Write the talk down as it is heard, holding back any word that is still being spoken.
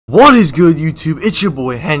What is good, YouTube? It's your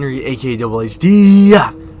boy Henry, aka DoubleH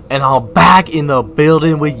DF, and I'm back in the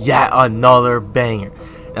building with yet another banger.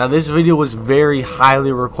 Now, this video was very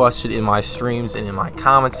highly requested in my streams and in my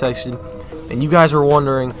comment section, and you guys were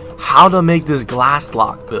wondering how to make this glass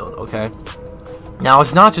lock build. Okay, now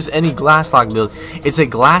it's not just any glass lock build; it's a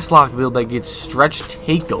glass lock build that gets stretch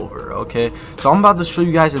takeover. Okay, so I'm about to show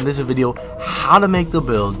you guys in this video how to make the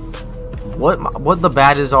build, what the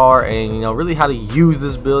badges are, and really how to use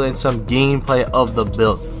this build and some gameplay of the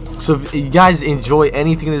build. So if you guys enjoy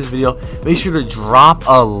anything in this video, make sure to drop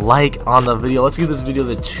a like on the video. Let's give this video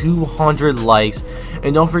the 200 likes,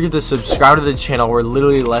 and don't forget to subscribe to the channel. We're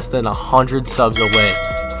literally less than 100 subs away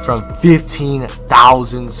from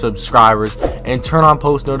 15,000 subscribers, and turn on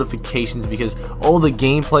post notifications because all the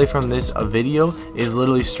gameplay from this video is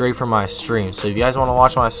literally straight from my streams. So if you guys want to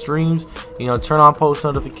watch my streams, turn on post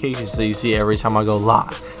notifications so you see every time I go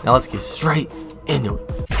live. Now let's get straight into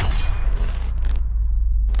it.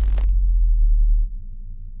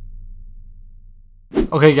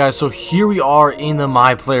 Okay guys, so here we are in the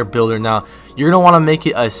My Player Builder. Now, you're going to want to make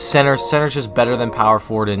it a center. Center's just better than power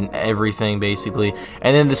forward and everything, basically.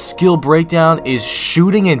 And then the skill breakdown is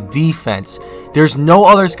shooting and defense. There's no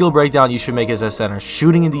other skill breakdown you should make as a center.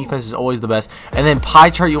 Shooting and defense is always the best. And then pie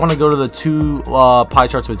chart, you want to go to the two pie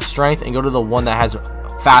charts with strength and go to the one that has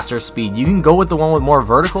faster speed. You can go with the one with more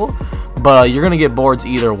vertical, but you're going to get boards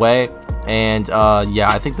either way. And yeah,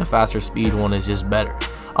 I think the faster speed one is just better.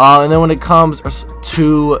 And then when it comes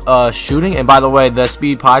to shooting, and by the way, the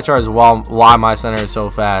speed pie chart is why my center is so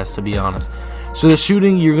fast, to be honest. So the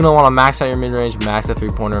shooting, you're going to want to max out your mid-range, max the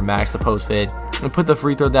three-pointer, max the post fade, and put the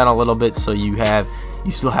free throw down a little bit so you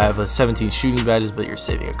still have a 17 shooting badges, but you're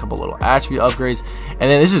saving a couple little attribute upgrades. And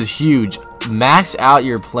then this is huge, max out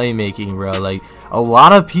your playmaking, bro. Like, a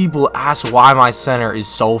lot of people ask why my center is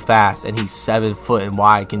so fast and he's 7 foot and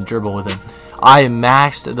why I can dribble with him. I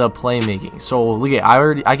maxed the playmaking. So look at,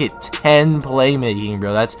 I get 10 playmaking,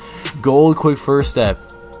 bro. That's gold quick first step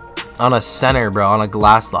on a center, bro, on a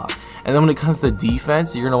glass lock. And then when it comes to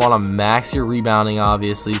defense, you're gonna want to max your rebounding,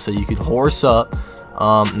 obviously, so you can horse up,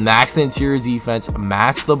 max the interior defense,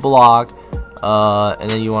 max the block, and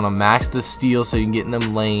then you want to max the steal so you can get in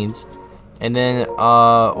them lanes. And then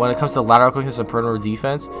when it comes to lateral quickness and perimeter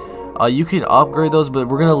defense, you can upgrade those, but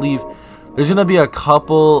we're gonna leave. There's gonna be a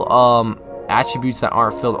couple attributes that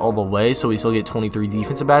aren't filled all the way, so we still get 23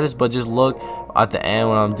 defensive badges, but just look at the end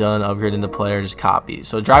when I'm done upgrading the player, just copy.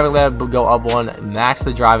 So driving lab will go up one, max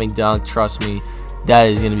the driving dunk. Trust me, that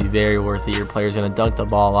is going to be very worth it. Your player's going to dunk the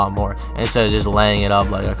ball a lot more instead of just laying it up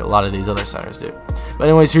like a lot of these other centers do. But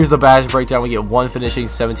anyways, here's the badge breakdown. We get 1 finishing,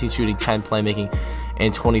 17 shooting, 10 playmaking,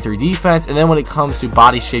 and 23 defense. And then when it comes to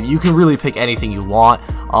body shape, you can really pick anything you want.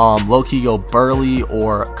 Low-key go burly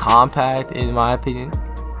or compact, in my opinion.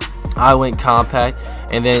 I went compact.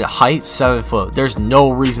 And then height, 7 foot. There's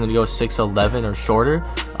no reason to go 6'11" or shorter.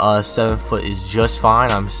 7 foot is just fine.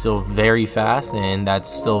 I'm still very fast, and that's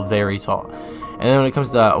still very tall. And then when it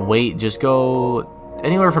comes to weight, just go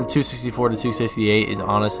anywhere from 264 to 268 is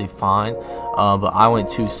honestly fine. But I went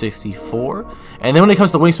 264. And then when it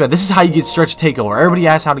comes to wingspan, this is how you get stretch takeover. Everybody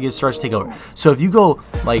asks how to get stretch takeover. So if you go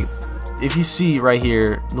like, if you see right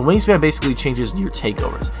here, the wingspan basically changes your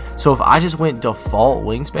takeovers. So if I just went default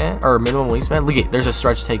wingspan or minimum wingspan, look at, there's a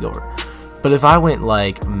stretch takeover. But if I went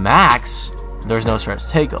like max, there's no stretch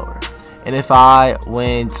takeover. And if I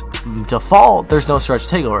went default, there's no stretch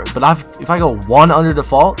takeover. But if I go 1 under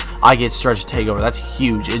default, I get stretch takeover. That's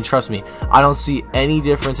huge. And trust me, I don't see any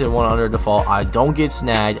difference in 1 under default. I don't get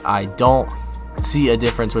snagged. I don't see a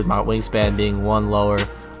difference with my wingspan being 1 lower.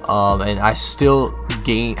 And I still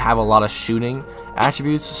have a lot of shooting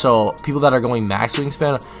attributes, so people that are going max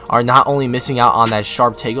wingspan are not only missing out on that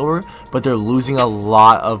sharp takeover, but they're losing a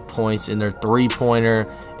lot of points in their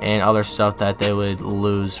three-pointer and other stuff that they would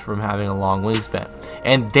lose from having a long wingspan.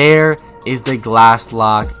 And there is the glass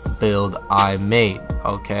lock build I made.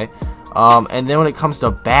 Okay, and then when it comes to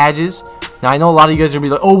badges, now I know a lot of you guys are gonna be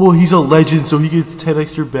like, oh well, he's a legend so he gets 10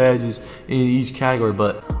 extra badges in each category,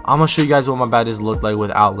 but I'm gonna show you guys what my badges look like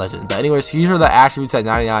without legend. But anyways, here are the attributes at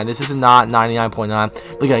 99. This is not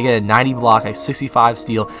 99.9. Look, I get a 90 block, a 65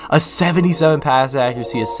 steal, a 77 pass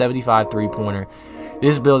accuracy, a 75 three-pointer.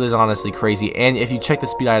 This build is honestly crazy. And if you check the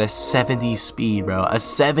speed, I had a 70 speed, bro. A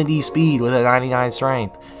 70 speed with a 99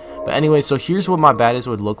 strength. But anyway, so here's what my badges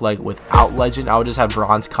would look like without legend. I would just have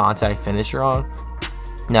bronze contact finisher on.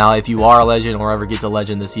 Now, if you are a legend or ever get to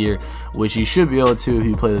legend this year, which you should be able to if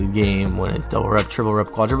you play the game when it's double rep, triple rep,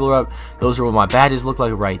 quadruple rep, those are what my badges look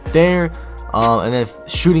like right there. And then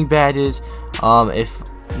shooting badges, if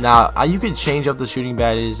Now, you can change up the shooting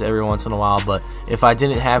badges every once in a while, but if I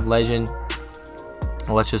didn't have legend,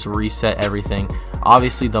 let's just reset everything.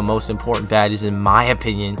 Obviously, the most important badges, in my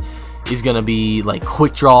opinion, is gonna be like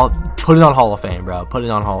quick draw. Put it on Hall of Fame, bro. Put it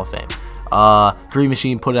on Hall of Fame. Green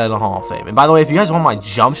machine, put it on Hall of Fame. And by the way, if you guys want my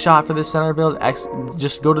jump shot for this center build,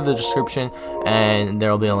 just go to the description and there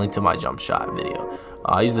will be a link to my jump shot video.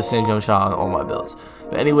 I use the same jump shot on all my builds.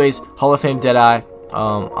 But anyways, Hall of Fame Deadeye.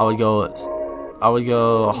 I would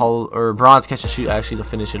go Hall or bronze catch and shoot actually to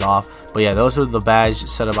finish it off. But yeah, those are the badge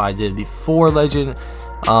setup I did before legend.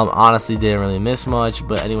 Honestly, didn't really miss much.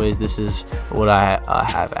 But anyways, this is what I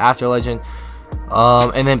have after legend.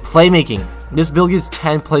 And then playmaking. This build gets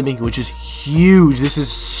 10 playmaking, which is huge. This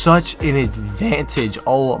is such an advantage.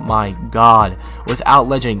 Oh my god. Without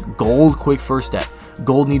legend, gold quick first step,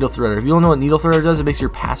 gold needle threader. If you don't know what needle threader does, it makes your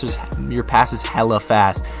passes hella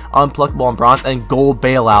fast. Unpluckable on bronze, and gold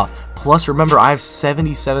bailout. Plus, remember, I have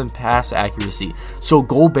 77 pass accuracy. So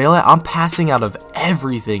gold bailout, I'm passing out of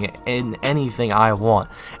everything and anything I want.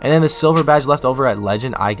 And then the silver badge left over at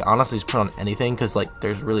legend, I honestly just put on anything because like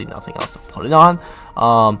there's really nothing else to put it on.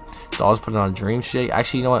 So I'll just put it on dream shake.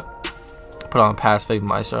 Actually, you know what? Put on pass fake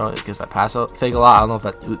maestro because I pass fake a lot. I don't know if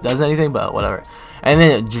that does anything, but whatever. And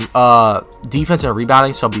then defense and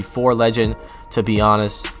rebounding. So before legend, to be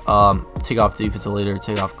honest, take off defensive leader,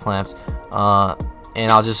 take off clamps, and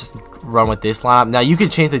I'll just run with this lineup. Now you can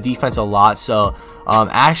change the defense a lot. So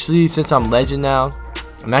actually, since I'm legend now,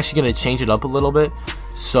 I'm actually gonna change it up a little bit.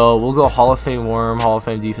 So we'll go Hall of Fame worm, Hall of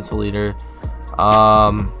Fame defensive leader,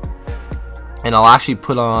 and I'll actually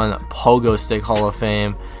put on pogo stick Hall of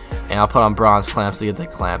Fame, and I'll put on bronze clamps to get the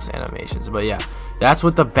clamps animations. But yeah, that's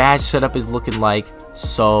what the badge setup is looking like.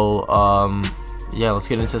 So yeah, let's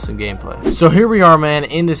get into some gameplay. So here we are, man,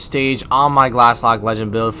 in this stage on my glass lock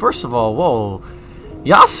legend build. First of all, whoa,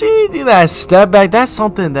 y'all see me do that step back? That's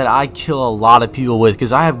something that I kill a lot of people with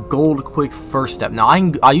because I have gold quick first step. Now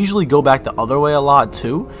I usually go back the other way a lot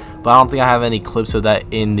too, but I don't think I have any clips of that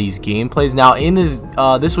in these gameplays. Now in this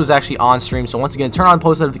this was actually on stream, so once again, turn on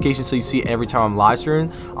post notifications so you see it every time I'm live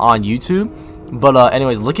streaming on YouTube. But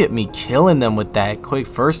anyways, look at me killing them with that quick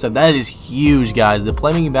first step. That is huge, guys. The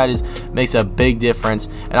playmaking badges makes a big difference.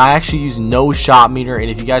 And I actually use no shot meter, and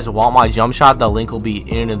if you guys want my jump shot, the link will be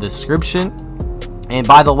in the description. And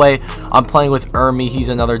by the way, I'm playing with Ermi. He's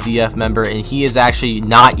another DF member, and he is actually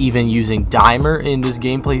not even using dimer in this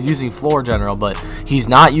gameplay. He's using floor general, but he's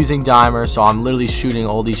not using dimer, so I'm literally shooting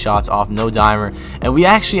all these shots off no dimer. And we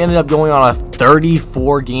actually ended up going on a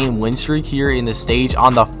 34 game win streak here in the stage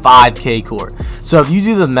on the 5K court. So if you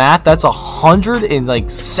do the math, that's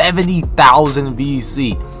 170,000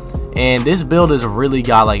 VC. And this build is really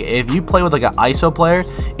got, like, if you play with like an ISO player,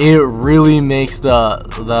 it really makes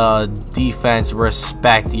the defense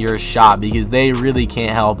respect your shot because they really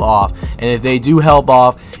can't help off. And if they do help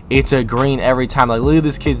off, it's a green every time. Like, look at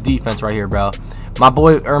this kid's defense right here, bro. My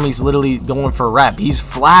boy Ermi's literally going for rep. He's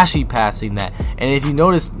flashy passing that. And if you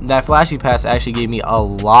notice, that flashy pass actually gave me a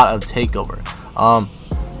lot of takeover.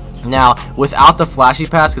 Now, without the flashy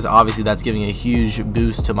pass, because obviously that's giving a huge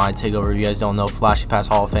boost to my takeover. If you guys don't know, flashy pass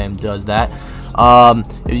Hall of Fame does that.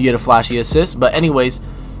 If you get a flashy assist. But anyways,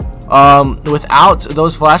 without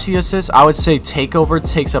those flashy assists, I would say takeover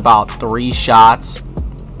takes about 3 shots,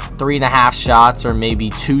 3.5 shots, or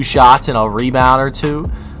maybe 2 shots and a rebound or 2.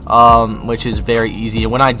 Which is very easy.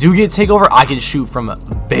 And when I do get takeover, I can shoot from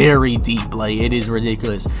very deep. Like, it is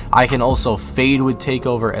ridiculous. I can also fade with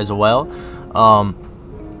takeover as well.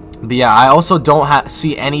 But yeah, I also don't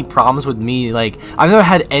see any problems with me. Like, I've never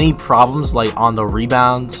had any problems like on the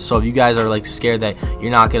rebounds. So if you guys are like scared that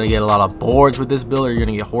you're not gonna get a lot of boards with this build or you're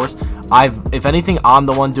gonna get horsed, if anything, I'm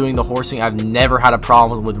the one doing the horsing. I've never had a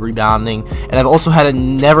problem with rebounding, and I've also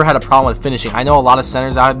never had a problem with finishing. I know a lot of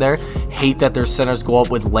centers out there hate that their centers go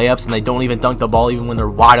up with layups and they don't even dunk the ball even when they're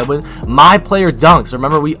wide open. My player dunks.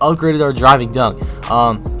 Remember, we upgraded our driving dunk.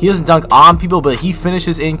 He doesn't dunk on people, but he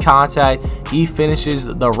finishes in contact. He finishes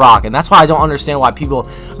the rock, and that's why I don't understand why people,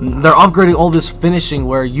 they're upgrading all this finishing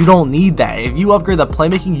where you don't need that. If you upgrade the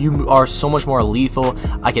playmaking, you are so much more lethal.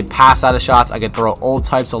 I can pass out of shots. I can throw all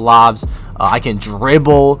types of lobs. I can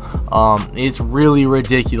dribble. It's really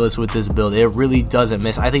ridiculous with this build. It really doesn't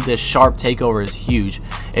miss. I think the sharp takeover is huge.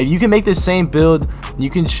 If you can make the same build, you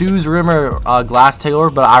can choose rim or glass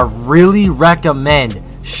takeover, but I really recommend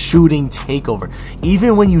shooting takeover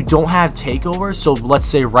even when you don't have takeover. So let's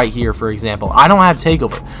say right here, for example, I don't have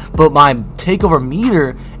takeover, but my takeover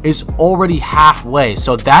meter is already halfway.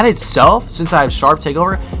 So that itself, since I have sharp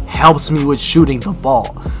takeover, helps me with shooting the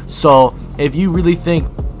ball. So if you really think,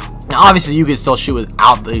 now obviously you can still shoot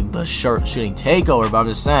without the sharp shooting takeover, but I'm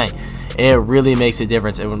just saying, it really makes a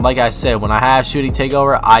difference. And like I said, when I have shooting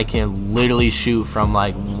takeover, I can literally shoot from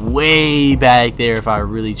like way back there if I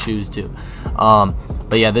really choose to.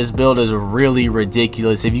 But yeah, this build is really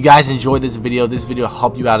ridiculous. If you guys enjoyed this video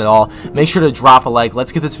helped you out at all, make sure to drop a like.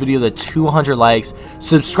 Let's get this video to 200 likes.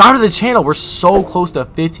 Subscribe to the channel. We're so close to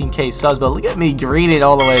 15K subs, but look at me greeting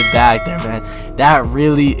all the way back there, man. That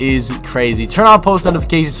really is crazy. Turn on post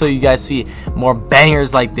notifications so you guys see more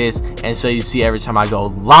bangers like this, and so you see every time I go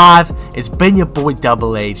live. It's been your boy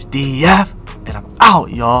DoubleH DF, and I'm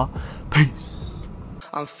out, y'all. Peace.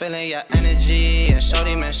 I'm feeling your energy, and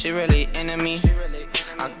shorty, man, she really into me.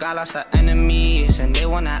 I got lots of enemies, and they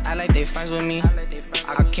wanna act like they friends with me.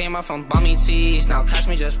 I came up from bummy tees, now catch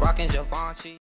me just rocking Givenchy.